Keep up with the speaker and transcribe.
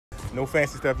No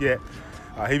fancy stuff yet.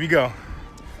 Here we go.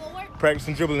 Forward. Practice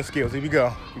some dribbling skills. Here we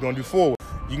go. We're gonna do forward.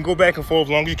 You can go back and forth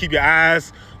as long as you keep your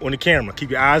eyes on the camera.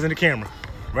 Keep your eyes on the camera.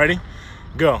 Ready?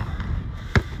 Go.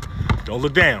 Don't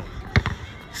look down.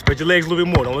 Spread your legs a little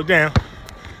bit more. Don't look down.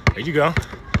 There you go.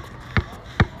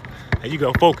 There you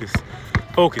go. Focus.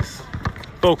 Focus.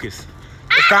 Focus.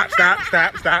 Stop, stop,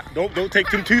 stop, stop. Don't take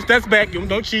them 2 steps back.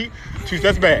 Don't cheat. 2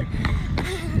 steps back.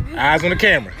 Eyes on the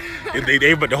camera.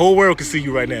 But the whole world can see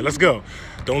you right now. Let's go.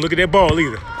 Don't look at that ball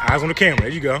either. Eyes on the camera. There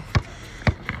you go.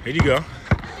 There you go.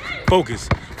 Focus.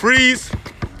 Freeze.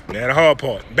 Now the hard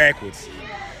part. Backwards.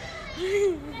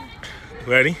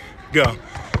 Ready? Go.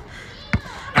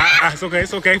 It's okay.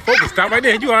 It's okay. Focus. Stop right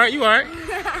there. You all right? You all right?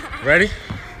 Ready?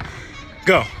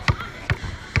 Go.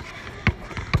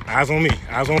 Eyes on me.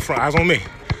 Eyes on front. Eyes on me.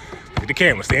 Look at the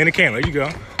camera. Stay in the camera. There you go.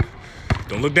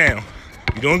 Don't look down.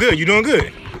 You're doing good. You're doing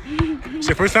good. It's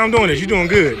your first time doing this. You're doing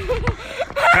good.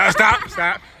 Stop.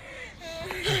 Stop.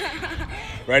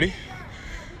 Ready?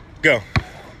 Go.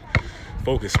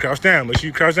 Focus. Crouch down. Make sure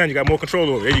you crouch down. You got more control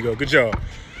over it. There you go. Good job.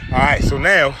 All right. So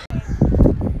now, so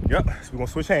we're going to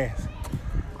switch hands.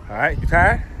 All right. You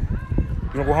tired? You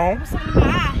want to go home?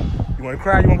 You want to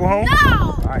cry? You want to go home? No.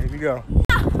 All right. Here we go.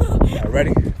 All right,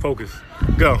 ready? Focus.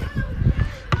 Go.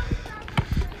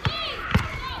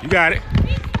 You got it.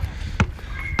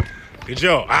 Good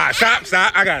job. All right, stop,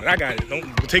 stop. I got it.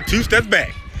 Don't take 2 steps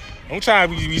back. Don't try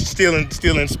to be stealing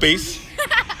space.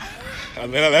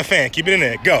 That fan, keep it in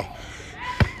there. Go.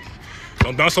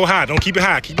 Don't bounce so high. Don't keep it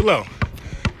high. Keep it low.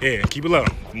 Yeah, keep it low.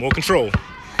 More control.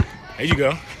 There you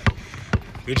go.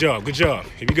 Good job. Good job.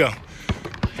 Here we go.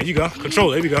 There you go. Control.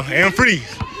 There we go. And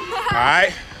freeze. All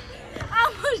right.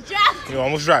 You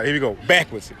almost dropped. Here we go.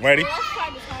 Backwards. Ready?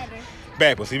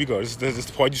 Backwards. Here we go. This is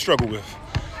the part you struggle with.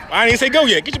 I didn't even say go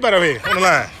yet. Get your butt over here on the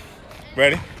line.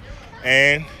 Ready?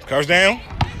 And crouch down.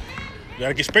 You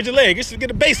gotta spread your leg. Get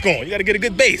the base going. You gotta get a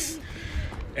good base.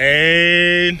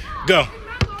 And go.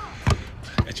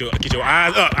 Get your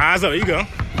eyes up. Eyes up. There you go.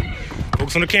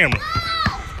 Focus on the camera.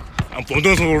 I'm doing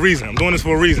this for a reason. I'm doing this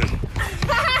for a reason.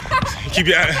 Keep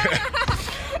your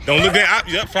don't look down.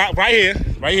 Yep. Right here.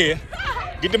 Right here.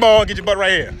 Get the ball, get your butt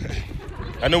right here.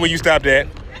 I know where you stopped at.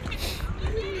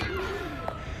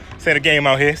 This ain't a game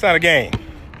out here. It's not a game.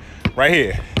 Right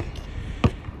here.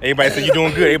 Everybody said you're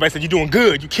doing good. Everybody said you're doing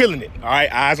good. You're killing it. All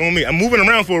right, eyes on me. I'm moving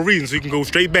around for a reason, so you can go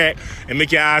straight back and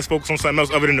make your eyes focus on something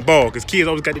else other than the ball, because kids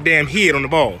always got the damn head on the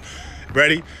ball.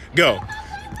 Ready? Go.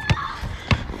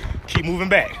 Keep moving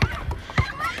back.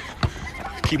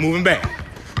 Keep moving back.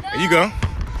 There you go.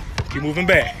 Keep moving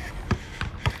back.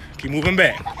 Keep moving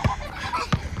back.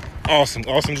 Awesome,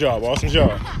 awesome job, awesome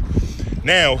job.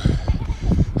 Now,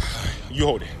 you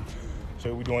hold it. So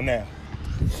what we're doing now.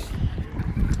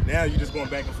 Now you're just going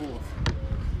back and forth.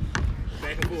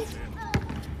 Back and forth now.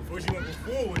 First you want to go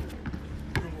forward.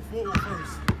 You're going to go forward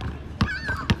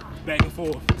first. Back and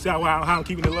forth. See how I'm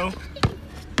keeping it low?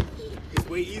 It's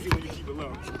way easier when you keep it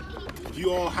low. If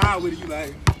you all high with it, you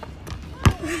like...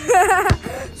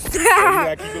 So you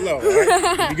gotta keep it low, all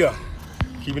right? Here we go.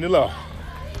 Keeping it low.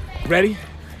 Ready?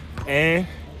 And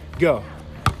go.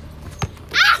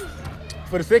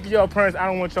 For the sake of y'all parents, I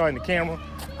don't want y'all in the camera.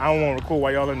 I don't want to record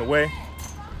while y'all in the way.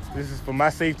 This is for my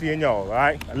safety and y'all, all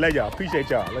right? I love y'all. Appreciate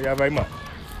y'all. Love y'all very much.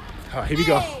 All right, here we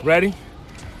go. Ready?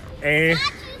 And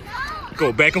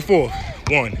go back and forth.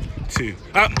 1, 2.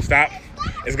 Up. Stop.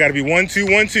 It's got to be 1,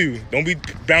 2, 1, 2. Don't be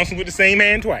bouncing with the same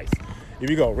hand twice. Here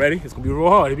we go. Ready? It's going to be real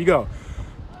hard. Here we go.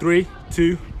 3,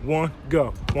 2, 1,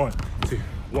 go. 1, 2,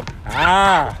 1.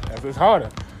 That's harder.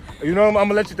 You know, I'm going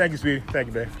to let you, thank you, sweetie. Thank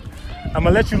you, babe. I'm going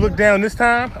to let you look down this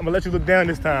time. I'm going to let you look down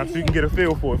this time so you can get a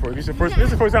feel for it. This is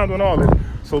the first time I'm doing all this.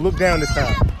 So look down this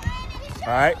time. All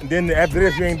right? And then after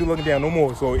this, you ain't looking down no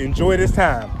more. So enjoy this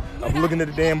time. I'm looking at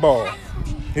the damn ball.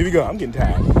 Here we go. I'm getting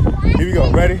tired. Here we go.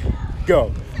 Ready? Go.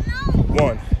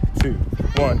 1, 2,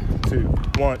 1, 2,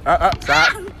 1.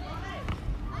 Stop.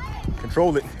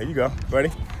 Control it. Here you go.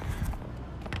 Ready?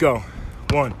 Go.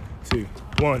 1, 2,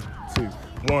 1, 2,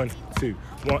 1, 2,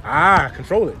 1.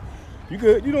 Control it. You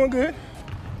good? You doing good?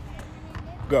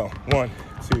 Go. 1,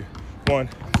 2, 1,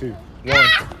 2, 1.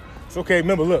 It's okay.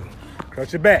 Remember, look.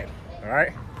 Crouch your back. All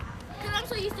right? Because I'm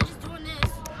so used to just doing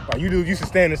this. Oh, you used to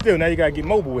standing still. Now you got to get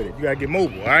mobile with it. You got to get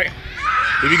mobile. All right?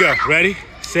 Here we go. Ready?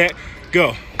 Set.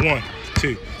 Go. 1,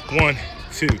 2, 1,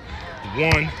 2,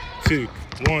 1, 2,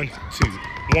 1, 2,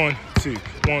 1, 2,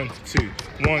 1, 2,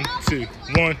 1, 2,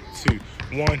 1, 2,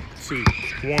 1, 2,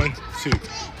 1, 2,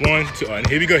 1, 2. And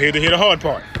here we go. Here the hard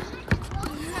part.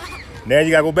 Now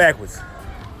you gotta go backwards.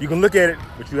 You can look at it,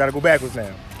 but you gotta go backwards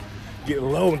now. get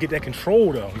low and get that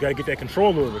control though. You gotta get that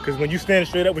control over it. Because when you stand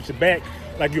straight up with your back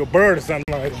like you're a bird or something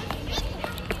like that,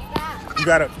 you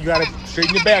gotta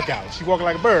straighten your back out. She walking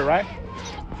like a bird, right?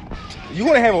 You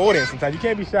wanna have an audience sometimes. You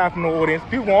can't be shy from no audience.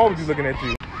 People won't always be looking at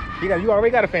you. You already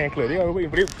got a fan club.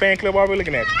 Fan club already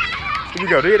looking at you. Here we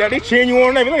go. They cheering you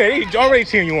on. Look at it. They already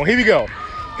cheering you on. Here we go.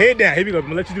 Head down. Here we go. I'm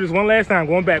gonna let you do this one last time.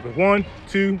 Going backwards. 1,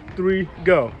 2, 3,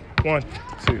 go. 1,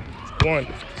 2, 1,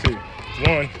 2,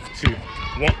 1, 2,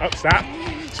 1. Up, stop.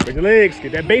 Spread your legs.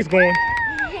 Get that bass going.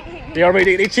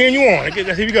 They cheering you on. Here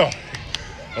we go.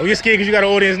 Oh, you're scared because you got an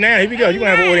audience now. Here we go. You're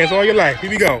gonna have an audience all your life. Here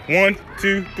we go. 1,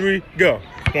 2, 3, go.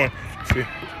 1, 2,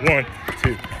 1,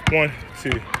 2, 1,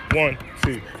 2, 1,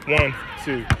 2, 1,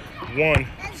 2, 1,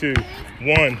 2,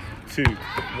 1, 2.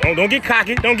 Don't get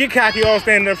cocky. Don't get cocky all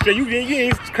standing up straight. You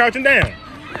ain't crouching down.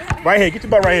 Right here. Get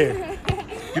your butt right here.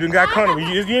 You done got comfortable.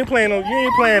 You ain't playing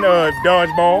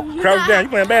dodgeball. Crouch down. You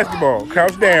playing basketball.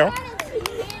 Crouch down.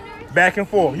 Back and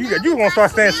forth. You gonna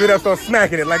start standing straight up, start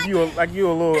smacking it like you a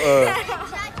little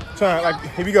trying like.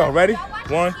 Here we go. Ready?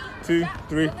 1, 2,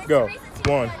 3, go.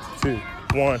 1, 2,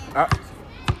 1. Up.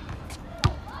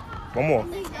 One more.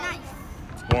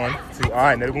 1, 2. All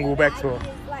right. Now we're gonna go back to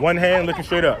one hand looking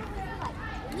straight up.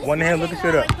 One hand looking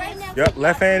straight up. Yep.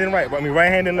 Left hand and right. I mean,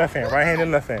 right hand and left hand. Right hand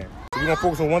and left hand. So we're gonna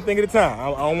focus on one thing at a time. I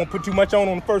don't want to put too much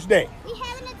on the first day.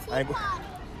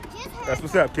 That's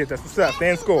what's up, kids. That's what's up.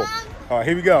 Stand score. All right,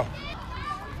 here we go.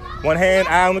 One hand,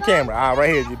 eye on the camera. All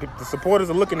right, right here. The supporters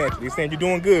are looking at you. They're saying you're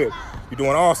doing good. You're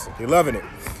doing awesome. They're loving it.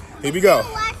 Here we go.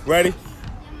 Ready?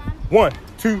 1,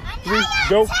 2, 3,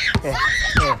 go.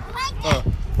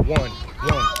 1.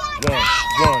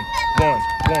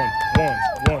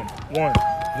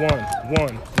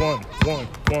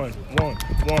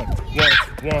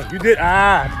 You did.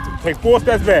 Take 4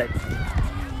 steps back.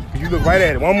 You look right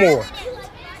at it. One more.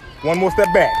 One more step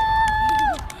back.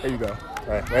 There you go. All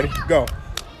right, ready? Go.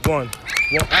 1.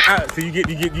 So you get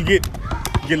a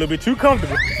little bit too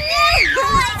comfortable.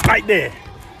 Right there.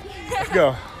 Let's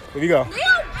go. Here we go.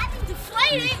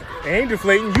 It ain't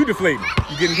deflating. You deflating.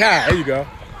 You getting tired. There you go.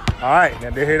 All right. Now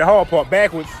they hear the hard part.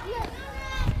 Backwards.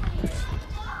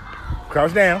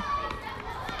 Crouch down.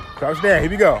 Crouch down. Here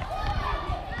we go.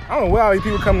 I don't know where all these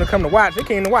people come to watch. They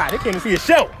came to watch. They came to see a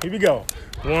show. Here we go.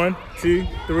 1, 2,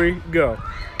 3, go.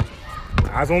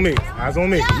 Eyes on me. Eyes on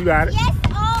me. You got it.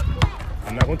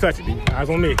 I'm not gonna touch it, dude. Eyes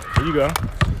on me. Here you go.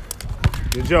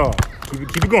 Good job. Keep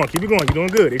it going. Keep it going. You're doing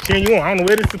good. They're cheering you on. I don't know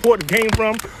where the support came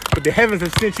from, but the heavens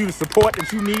have sent you the support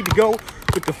that you need to go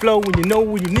with the flow when you know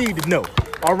where you need to know.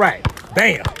 All right.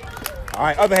 Bam. All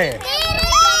right. Other hand.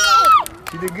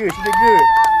 She did good. She did good.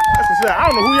 That's what's up. I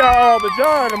don't know who y'all are, but y'all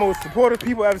are the most supportive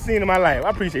people I've ever seen in my life. I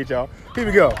appreciate y'all. Here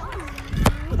we go.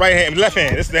 Right hand, left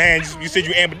hand. This is the hand you said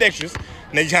you ambidextrous.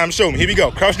 Now you time to show me. Here we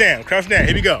go. Crouch down. Crouch down.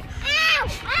 Here we go.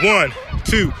 1,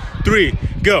 2, 3,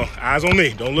 go. Eyes on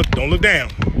me. Don't look down.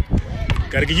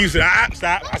 Gotta get used to it.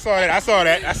 Stop. I saw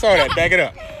that. Back it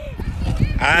up.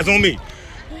 Eyes on me.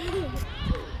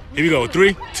 Here we go.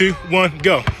 3, 2, 1,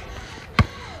 go.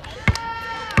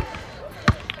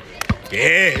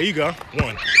 Yeah, here you go.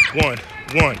 1.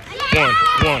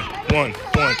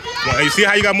 You see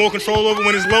how you got more control over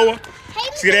when it's lower?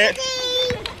 See that?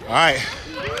 All right.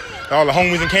 All the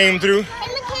homies that came through.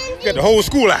 You got the whole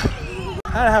school out.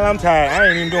 How the hell I'm tired? I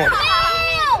ain't even doing it.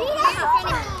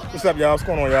 What's up, y'all? What's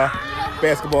going on, y'all?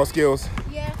 Basketball skills.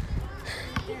 Yeah.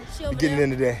 We're getting it in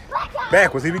today.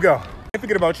 Backwards. Here we go. Can't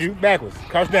forget about you. Backwards.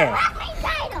 Crouch down.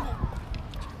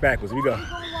 Backwards. Here we go.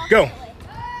 Go.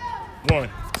 1,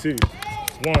 2,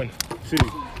 1, 2,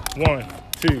 1,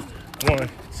 2, 1,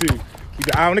 2. Keep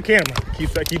the eye on the camera.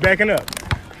 Keep backing up.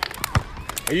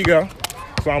 There you go.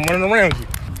 So I'm running around you.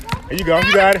 There you go.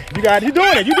 You got it. You got it. You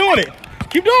doing it. You doing it.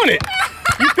 Keep doing it.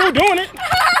 You still doing it.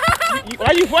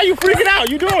 Why you freaking out?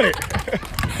 You doing it.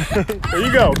 There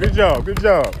you go. Good job. Good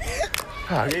job.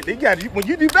 They got you. When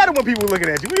you do better when people are looking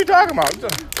at you. What are you talking about?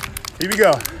 Here we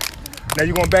go. Now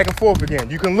you're going back and forth again.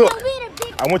 You can look.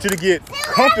 I want you to get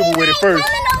comfortable with it first.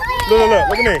 Look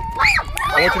at me.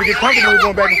 I want you to get comfortable with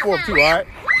going back and forth too, all right?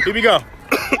 Here we go.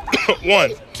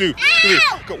 1, 2, 3.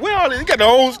 Go. Where all this? You got the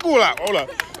whole school out. Hold up.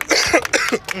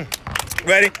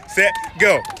 Ready, set,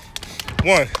 go.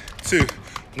 1, 2,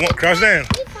 1. Crouch down.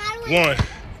 1,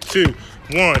 2,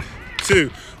 1,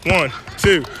 2, 1,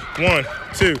 2, 1,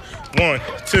 2, 1,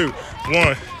 2,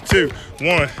 1, 2,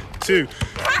 1, 2.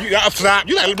 You got stop.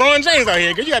 You like Lebron James out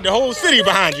here, girl. You got the whole city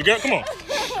behind you, girl. Come on.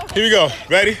 Here we go.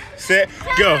 Ready, set,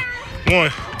 go.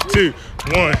 1, 2,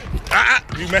 1.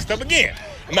 You messed up again.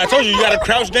 I told you gotta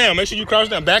crouch down. Make sure you crouch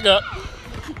down. Back up.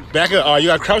 Back up. All right, you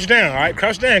gotta crouch down. All right,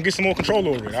 crouch down. Get some more control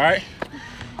over it. All right.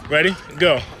 Ready,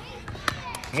 go.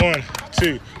 1,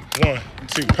 2, 1,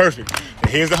 2. Perfect. And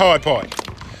here's the hard part.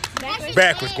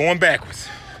 Backwards, going backwards.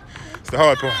 It's the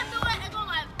hard part.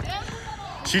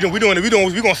 We're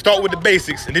gonna start with the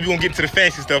basics, and then we're gonna get to the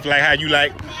fancy stuff like how you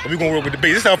like, and we're gonna work with the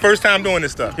basics. This is our first time doing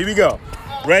this stuff. Here we go.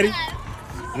 Ready?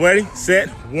 Ready, set,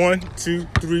 1, 2,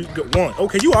 3, go. 1.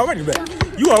 Okay, you already ready.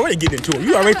 You already getting into it.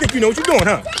 You already think you know what you're doing,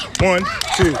 huh? 1,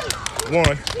 2,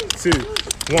 1, 2,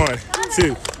 1,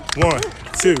 2, 1,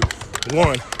 2,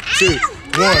 1, 2,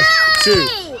 1, 2,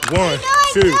 1,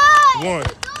 2, 1,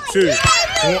 2, 1.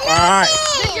 All right.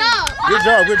 Good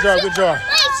job. Good job. Good job.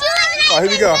 All right,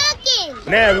 here we go.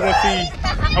 Now we're gonna see.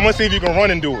 I'm gonna see if you can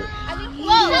run and do it.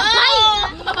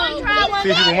 See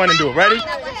if you can run and do it. Ready?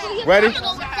 Ready?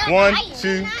 1,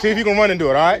 2. See if you can run and do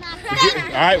it. All right.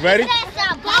 All right. Ready?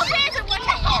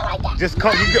 Just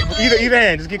come. Either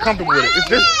hand. Just get comfortable with it. It's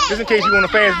just in case you want a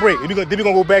fast break. Then we're gonna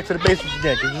go back to the basics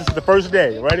again. Cause this is the first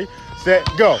day. Ready? Set.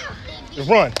 Go. Just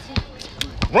run.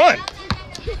 Run.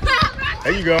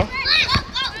 There you go.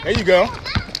 There you go.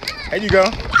 There you go.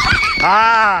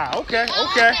 Ah, okay,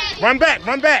 okay. Run back,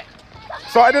 run back.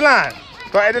 Start at the line.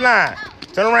 Start at the line.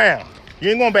 Turn around.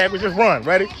 You ain't going backwards, just run.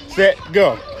 Ready, set,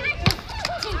 go.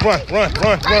 Run, run,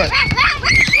 run, run.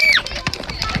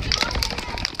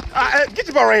 Get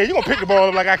your ball right here. You're going to pick the ball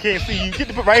up like I can't see you. Get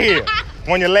the ball right here.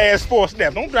 On your last 4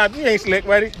 steps. Don't drive. You ain't slick.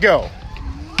 Ready, go.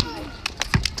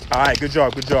 All right, good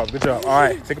job, good job, good job. All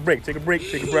right, take a break, take a break,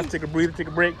 take a breath, take a breather, take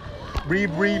a break.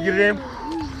 Breathe, breathe, get it in.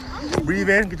 Breathe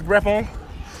in, get your breath on.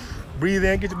 Breathe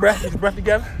in, get your breath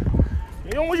together.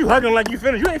 You don't want you hugging like you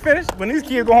finished. You ain't finished. When these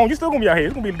kids go home, you still gonna be out here.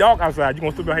 It's gonna be dark outside. You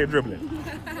gonna still be out here dribbling.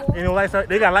 You know, lights out.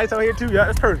 They got lights out here too. Yeah,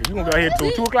 that's perfect. You gonna be out here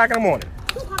till 2 o'clock in the morning.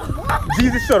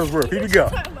 Jesus Shuttlesworth. Here we go.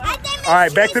 All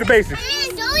right, back to the basics.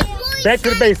 Back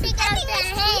to the basics.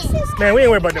 Man, we ain't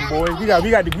worried about them boys. We got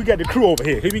the crew over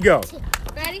here. Here we go.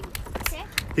 Ready?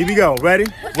 Here we go. Ready?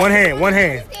 One hand.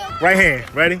 Right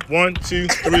hand. Ready? 1, 2,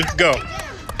 3, go.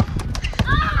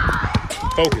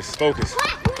 Focus, focus.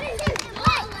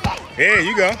 There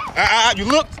you go. You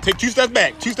look. Take 2 steps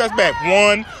back. 2 steps back.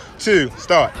 1, 2.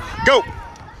 Start. Go.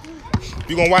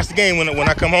 We're gonna watch the game when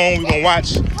I come home. We're gonna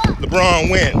watch Lebron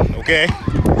win. Okay.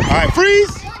 All right.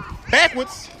 Freeze.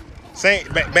 Backwards. Same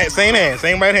hand.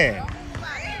 Same right hand.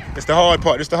 It's the hard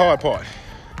part. It's the hard part.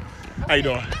 How you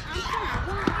doing?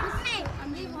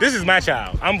 This is my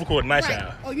child. I'm recording my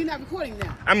child. Oh, you're not recording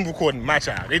them? I'm recording my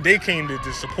child. They came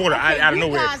to support her out of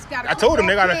nowhere. I told them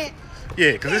they gotta.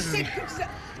 Yeah, because this is.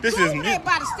 This is.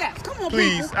 By the steps. Come on,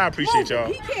 please, people. I appreciate y'all.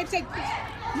 He can't take this.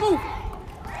 Move.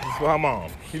 This is for her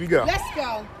mom. Here we go. Let's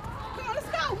go. Come on, let's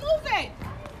go. Move it.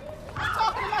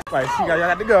 Right, see, y'all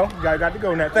got to go. Y'all got to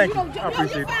go now. Thank you. I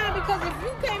appreciate it. Fine, because if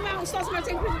you came out and saw somebody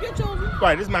taking pictures of your children.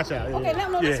 Right, this is my child. Okay, let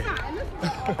them know that's fine.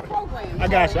 This is a program. I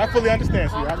got you. I fully understand,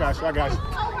 sweetie. I got you. I got you.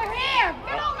 Over here.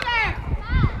 Get over there.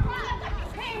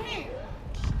 Hey.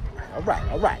 All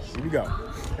right, all right. Here we go.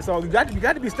 That's all. You got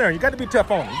to be stern. You got to be tough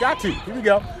on them. You got to. Here we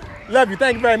go. Love you.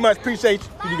 Thank you very much. Appreciate you.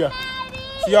 Here we go.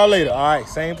 See y'all later. All right,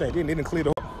 same thing. They didn't clear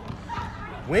the.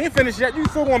 We ain't finished yet. You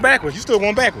still going backwards. You still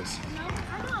going backwards.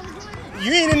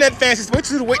 You ain't in that fancy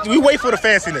stuff. We wait for the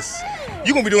fanciness.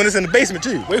 You're going to be doing this in the basement,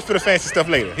 too. Wait for the fancy stuff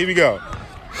later. Here we go.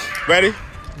 Ready?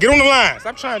 Get on the line.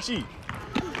 Stop trying to cheat.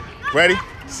 Ready?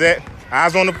 Set.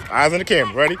 Eyes on the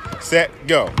camera. Ready? Set.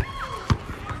 Go.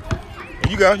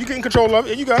 There you go. You getting control of it.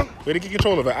 There you go. Ready to get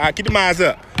control of it. All right, keep your eyes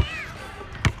up.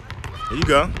 There you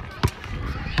go.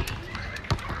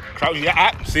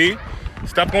 See?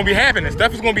 Stuff going to be happening.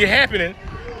 Stuff is going to be happening.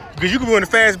 Because you can be in a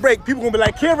fast break, people gonna be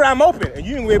like, Kira, I'm open. And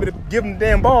you ain't gonna be able to give them the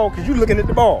damn ball because you're looking at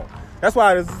the ball. That's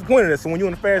why it's the point of this. So when you're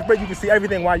in a fast break, you can see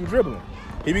everything while you're dribbling.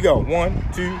 Here we go. 1,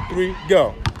 2, 3,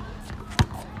 go.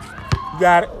 You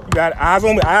got it. You got it. Eyes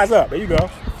on me. Eyes up. There you go.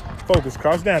 Focus.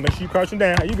 Crouch down. Make sure you crouching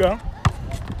down. There you go.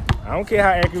 I don't care how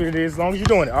accurate it is as long as you're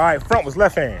doing it. All right. Front was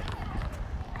left hand.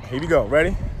 Here we go.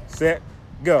 Ready? Set.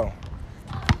 Go.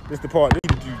 This is the part. You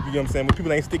know what I'm saying? When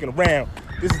people ain't sticking around,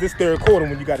 this is this third quarter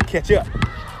when you got to catch up.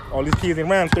 All these kids ain't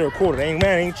around the third quarter. They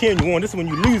ain't cheering you on. This is when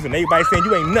you losing. Everybody saying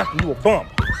you ain't nothing. You a bum.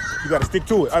 You got to stick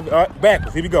to it.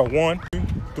 Backwards. Here we go. 1, 2,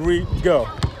 3, go.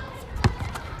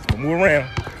 Move around.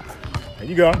 There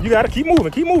you go. You got to keep moving.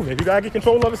 Keep moving. If you got to get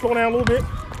control of it, slow down a little bit.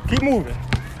 Keep moving.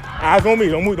 Eyes on me.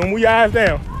 Don't move your eyes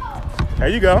down. There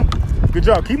you go. Good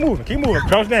job. Keep moving. Keep moving.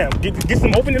 Crouch down. Get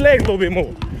some. Open your legs a little bit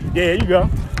more. Yeah, there you go.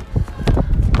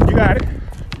 You got it.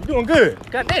 You're doing good.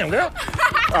 God damn, girl.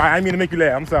 All right, I didn't mean to make you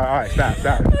laugh. I'm sorry. All right, stop.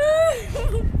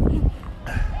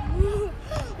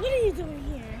 What are you doing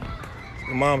here?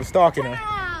 Your mom was stalking her.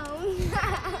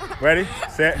 Ready,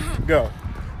 set, go.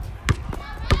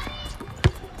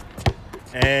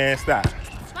 And stop.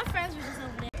 My friends were just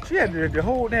over there. She had the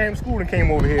whole damn school and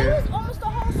came over It here. was almost the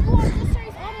whole school. I'm just saying,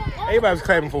 it's almost. Everybody was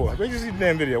clapping for her. Wait till you see the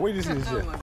damn video. Wait till you see this shit.